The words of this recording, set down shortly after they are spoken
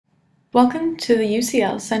Welcome to the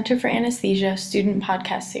UCL Center for Anesthesia student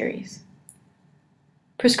podcast series.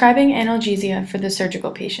 Prescribing analgesia for the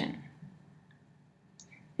surgical patient.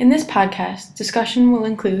 In this podcast, discussion will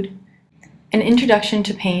include an introduction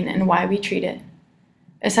to pain and why we treat it,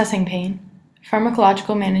 assessing pain,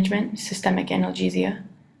 pharmacological management, systemic analgesia,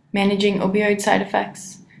 managing opioid side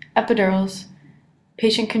effects, epidurals,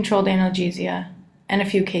 patient-controlled analgesia, and a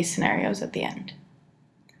few case scenarios at the end.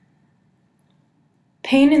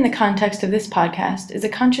 Pain in the context of this podcast is a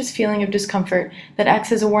conscious feeling of discomfort that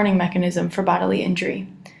acts as a warning mechanism for bodily injury.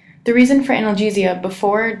 The reason for analgesia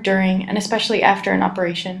before, during, and especially after an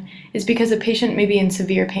operation is because a patient may be in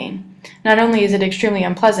severe pain. Not only is it extremely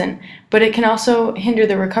unpleasant, but it can also hinder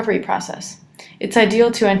the recovery process. It's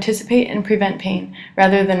ideal to anticipate and prevent pain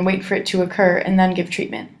rather than wait for it to occur and then give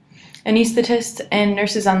treatment. Anesthetists and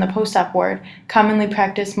nurses on the post-op ward commonly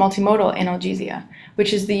practice multimodal analgesia,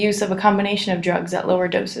 which is the use of a combination of drugs at lower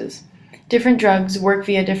doses. Different drugs work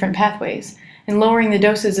via different pathways, and lowering the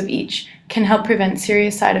doses of each can help prevent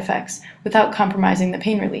serious side effects without compromising the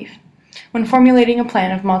pain relief. When formulating a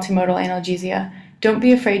plan of multimodal analgesia, don't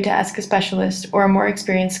be afraid to ask a specialist or a more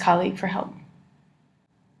experienced colleague for help.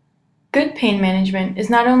 Good pain management is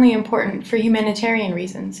not only important for humanitarian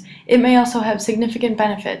reasons, it may also have significant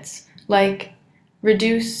benefits like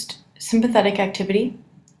reduced sympathetic activity,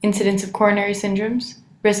 incidence of coronary syndromes,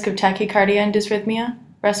 risk of tachycardia and dysrhythmia,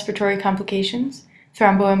 respiratory complications,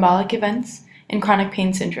 thromboembolic events, and chronic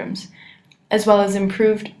pain syndromes, as well as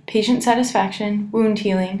improved patient satisfaction, wound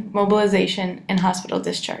healing, mobilization, and hospital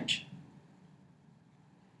discharge.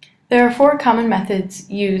 There are 4 common methods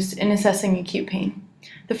used in assessing acute pain.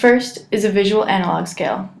 The first is a visual analog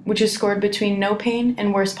scale, which is scored between no pain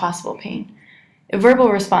and worst possible pain. A verbal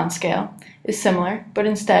response scale is similar, but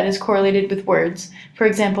instead is correlated with words, for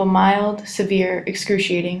example, mild, severe,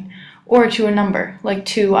 excruciating, or to a number, like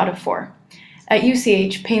 2 out of 4. At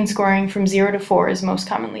UCH, pain scoring from 0 to 4 is most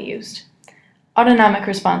commonly used. Autonomic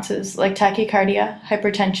responses, like tachycardia,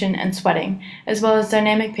 hypertension, and sweating, as well as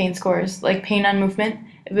dynamic pain scores, like pain on movement,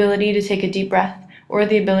 ability to take a deep breath, or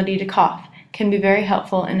the ability to cough, can be very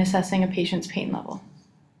helpful in assessing a patient's pain level.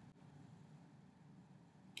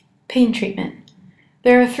 Pain treatment.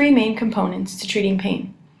 There are 3 main components to treating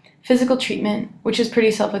pain. Physical treatment, which is pretty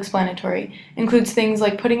self-explanatory, includes things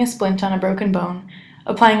like putting a splint on a broken bone,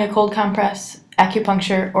 applying a cold compress,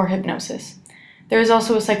 acupuncture, or hypnosis. There is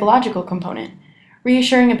also a psychological component.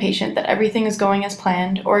 Reassuring a patient that everything is going as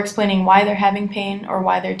planned or explaining why they're having pain or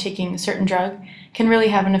why they're taking a certain drug can really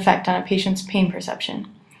have an effect on a patient's pain perception.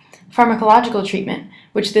 Pharmacological treatment,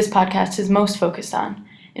 which this podcast is most focused on,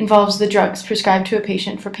 involves the drugs prescribed to a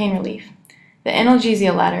patient for pain relief. The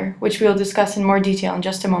analgesia ladder, which we will discuss in more detail in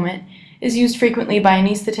just a moment, is used frequently by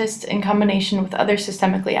anesthetists in combination with other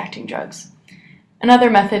systemically acting drugs.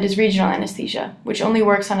 Another method is regional anesthesia, which only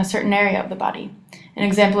works on a certain area of the body. An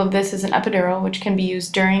example of this is an epidural, which can be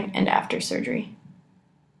used during and after surgery.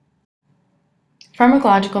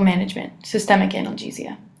 Pharmacological management, systemic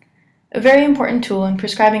analgesia. A very important tool in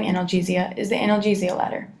prescribing analgesia is the analgesia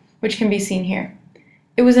ladder, which can be seen here.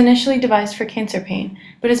 It was initially devised for cancer pain,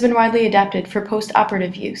 but has been widely adapted for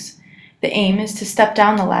post-operative use. The aim is to step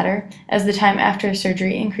down the ladder as the time after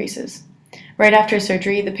surgery increases. Right after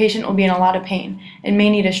surgery, the patient will be in a lot of pain and may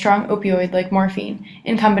need a strong opioid like morphine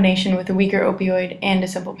in combination with a weaker opioid and a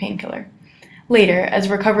simple painkiller. Later, as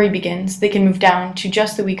recovery begins, they can move down to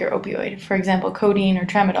just the weaker opioid, for example codeine or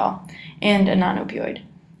tramadol, and a non-opioid,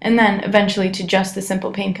 and then eventually to just the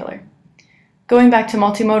simple painkiller. Going back to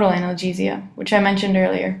multimodal analgesia, which I mentioned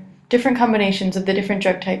earlier, different combinations of the different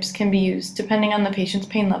drug types can be used depending on the patient's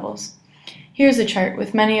pain levels. Here's a chart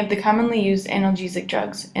with many of the commonly used analgesic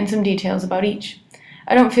drugs and some details about each.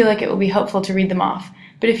 I don't feel like it will be helpful to read them off,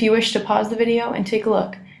 but if you wish to pause the video and take a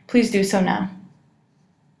look, please do so now.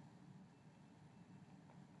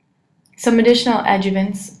 Some additional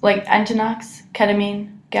adjuvants like Entonox,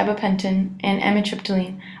 ketamine, gabapentin, and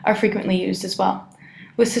amitriptyline are frequently used as well.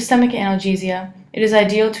 With systemic analgesia, it is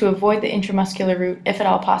ideal to avoid the intramuscular route if at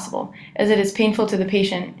all possible, as it is painful to the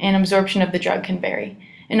patient and absorption of the drug can vary.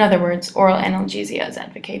 In other words, oral analgesia is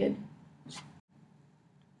advocated.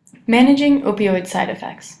 Managing opioid side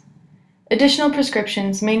effects. Additional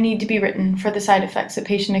prescriptions may need to be written for the side effects a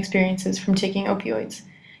patient experiences from taking opioids.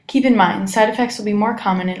 Keep in mind, side effects will be more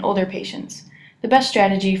common in older patients. The best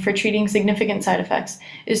strategy for treating significant side effects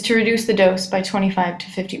is to reduce the dose by 25 to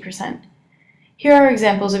 50%. Here are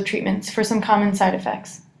examples of treatments for some common side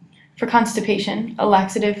effects. For constipation, a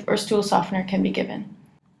laxative or stool softener can be given.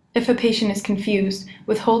 If a patient is confused,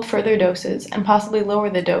 withhold further doses and possibly lower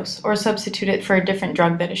the dose or substitute it for a different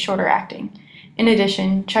drug that is shorter acting. In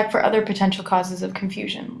addition, check for other potential causes of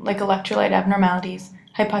confusion, like electrolyte abnormalities,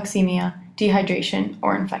 hypoxemia, dehydration,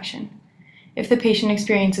 or infection. If the patient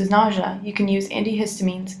experiences nausea, you can use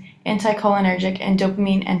antihistamines, anticholinergic, and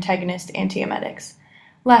dopamine antagonist antiemetics.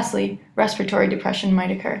 Lastly, respiratory depression might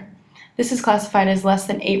occur. This is classified as less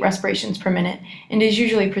than 8 respirations per minute and is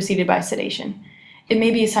usually preceded by sedation. It may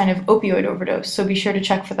be a sign of opioid overdose, so be sure to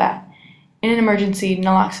check for that. In an emergency,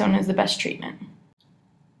 naloxone is the best treatment.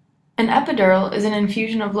 An epidural is an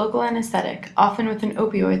infusion of local anesthetic, often with an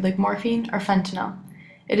opioid like morphine or fentanyl.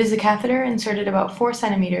 It is a catheter inserted about 4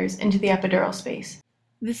 centimeters into the epidural space.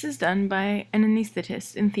 This is done by an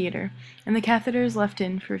anesthetist in theater, and the catheter is left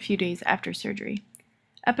in for a few days after surgery.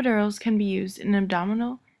 Epidurals can be used in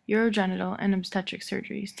abdominal, urogenital, and obstetric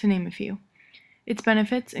surgeries, to name a few. Its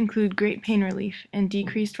benefits include great pain relief and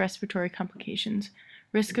decreased respiratory complications,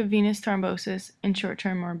 risk of venous thrombosis, and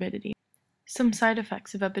short-term morbidity. Some side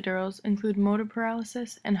effects of epidurals include motor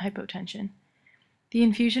paralysis and hypotension. The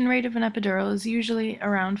infusion rate of an epidural is usually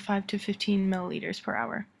around 5 to 15 milliliters per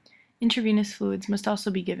hour. Intravenous fluids must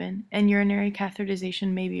also be given, and urinary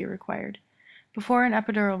catheterization may be required. Before an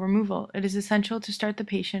epidural removal, it is essential to start the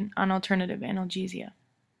patient on alternative analgesia.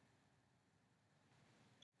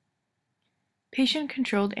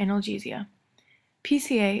 Patient-controlled analgesia.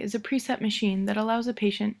 PCA is a preset machine that allows a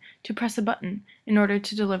patient to press a button in order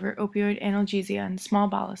to deliver opioid analgesia in small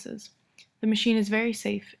boluses. The machine is very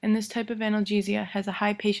safe, and this type of analgesia has a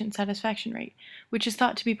high patient satisfaction rate, which is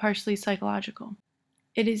thought to be partially psychological.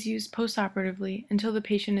 It is used postoperatively until the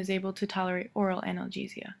patient is able to tolerate oral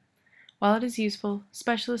analgesia. While it is useful,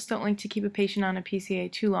 specialists don't like to keep a patient on a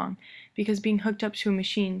PCA too long because being hooked up to a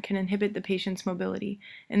machine can inhibit the patient's mobility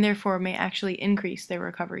and therefore may actually increase their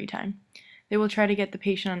recovery time. They will try to get the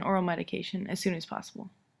patient on oral medication as soon as possible.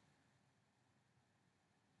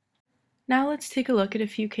 Now let's take a look at a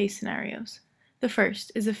few case scenarios. The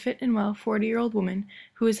first is a fit and well 40-year-old woman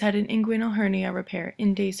who has had an inguinal hernia repair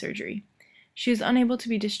in day surgery. She is unable to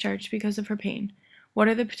be discharged because of her pain. What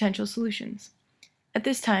are the potential solutions? At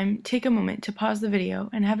this time, take a moment to pause the video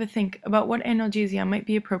and have a think about what analgesia might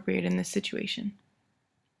be appropriate in this situation.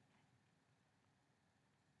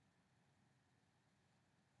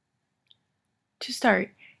 To start,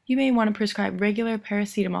 you may want to prescribe regular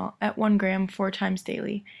paracetamol at 1 gram 4 times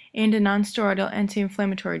daily and a non-steroidal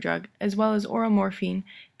anti-inflammatory drug, as well as oral morphine,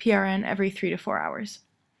 PRN, every 3 to 4 hours.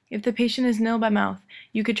 If the patient is nil by mouth,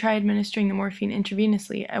 you could try administering the morphine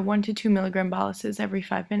intravenously at 1 to 2 milligram boluses every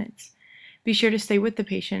 5 minutes. Be sure to stay with the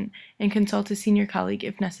patient and consult a senior colleague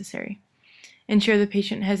if necessary. Ensure the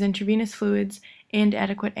patient has intravenous fluids and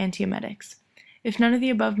adequate antiemetics. If none of the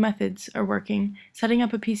above methods are working, setting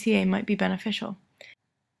up a PCA might be beneficial.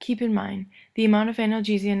 Keep in mind, the amount of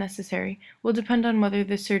analgesia necessary will depend on whether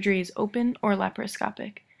the surgery is open or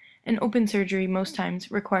laparoscopic. An open surgery most times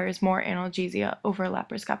requires more analgesia over a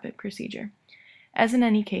laparoscopic procedure. As in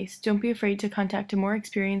any case, don't be afraid to contact a more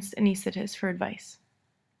experienced anesthetist for advice.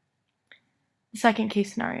 The second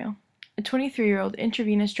case scenario. A 23-year-old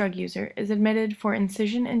intravenous drug user is admitted for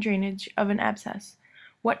incision and drainage of an abscess.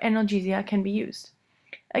 What analgesia can be used?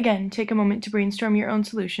 Again, take a moment to brainstorm your own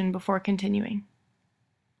solution before continuing.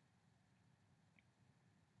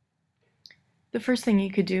 The first thing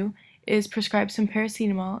you could do is prescribe some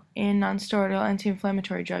paracetamol and non-steroidal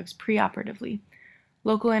anti-inflammatory drugs preoperatively.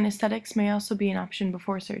 Local anesthetics may also be an option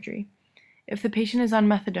before surgery. If the patient is on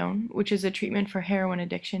methadone, which is a treatment for heroin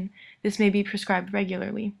addiction, this may be prescribed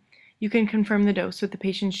regularly. You can confirm the dose with the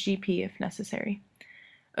patient's GP if necessary.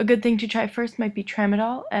 A good thing to try first might be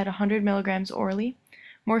tramadol at 100 milligrams orally.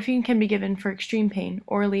 Morphine can be given for extreme pain,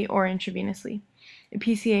 orally or intravenously. A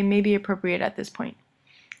PCA may be appropriate at this point.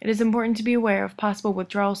 It is important to be aware of possible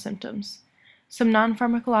withdrawal symptoms. Some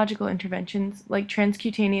non-pharmacological interventions, like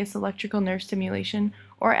transcutaneous electrical nerve stimulation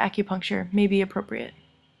or acupuncture, may be appropriate.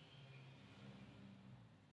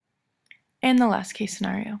 And the last case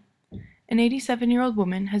scenario. An 87-year-old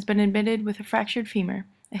woman has been admitted with a fractured femur,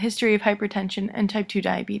 a history of hypertension, and type 2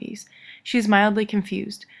 diabetes. She is mildly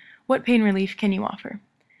confused. What pain relief can you offer?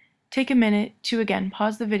 Take a minute to again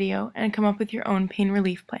pause the video and come up with your own pain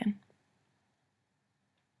relief plan.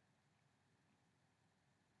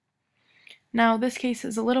 Now, this case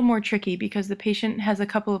is a little more tricky because the patient has a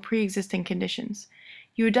couple of pre-existing conditions.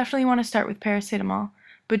 You would definitely want to start with paracetamol,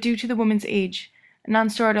 but due to the woman's age,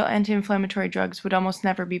 non-steroidal anti-inflammatory drugs would almost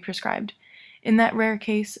never be prescribed. In that rare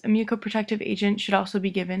case, a mucoprotective agent should also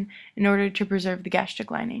be given in order to preserve the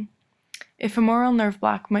gastric lining. A femoral nerve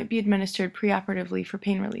block might be administered preoperatively for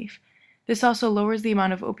pain relief. This also lowers the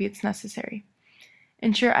amount of opiates necessary.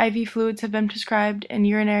 Ensure IV fluids have been prescribed and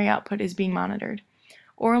urinary output is being monitored.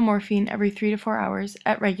 Oral morphine every 3 to 4 hours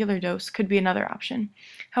at regular dose could be another option.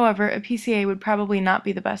 However, a PCA would probably not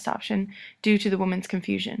be the best option due to the woman's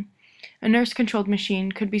confusion. A nurse-controlled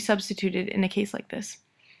machine could be substituted in a case like this.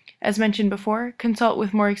 As mentioned before, consult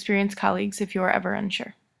with more experienced colleagues if you are ever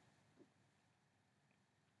unsure.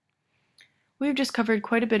 We've just covered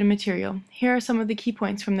quite a bit of material. Here are some of the key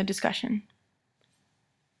points from the discussion.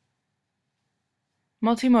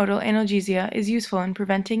 Multimodal analgesia is useful in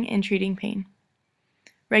preventing and treating pain.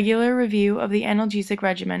 Regular review of the analgesic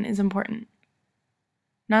regimen is important.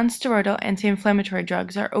 Non-steroidal anti-inflammatory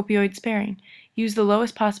drugs are opioid-sparing. Use the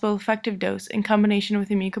lowest possible effective dose in combination with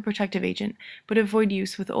a mucoprotective agent, but avoid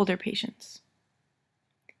use with older patients.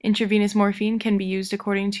 Intravenous morphine can be used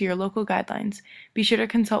according to your local guidelines. Be sure to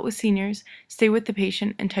consult with seniors, stay with the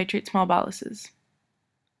patient, and titrate small boluses.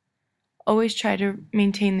 Always try to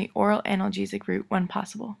maintain the oral analgesic route when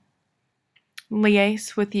possible.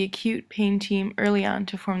 Liaise with the acute pain team early on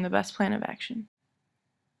to form the best plan of action.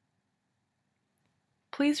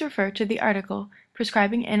 Please refer to the article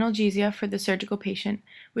Prescribing Analgesia for the Surgical Patient,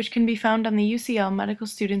 which can be found on the UCL Medical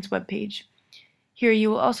Students webpage. Here you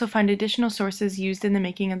will also find additional sources used in the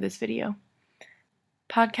making of this video.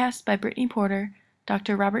 Podcasts by Brittany Porter,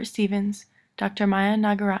 Dr. Robert Stevens, Dr. Maya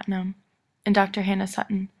Nagaratnam, and Dr. Hannah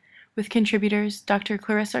Sutton, with contributors Dr.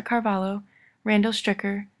 Clarissa Carvalho, Randall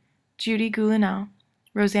Stricker, Judy Goulinau,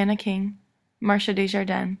 Rosanna King, Marcia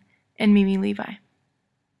Desjardins, and Mimi Levi.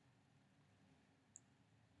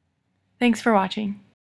 Thanks for watching.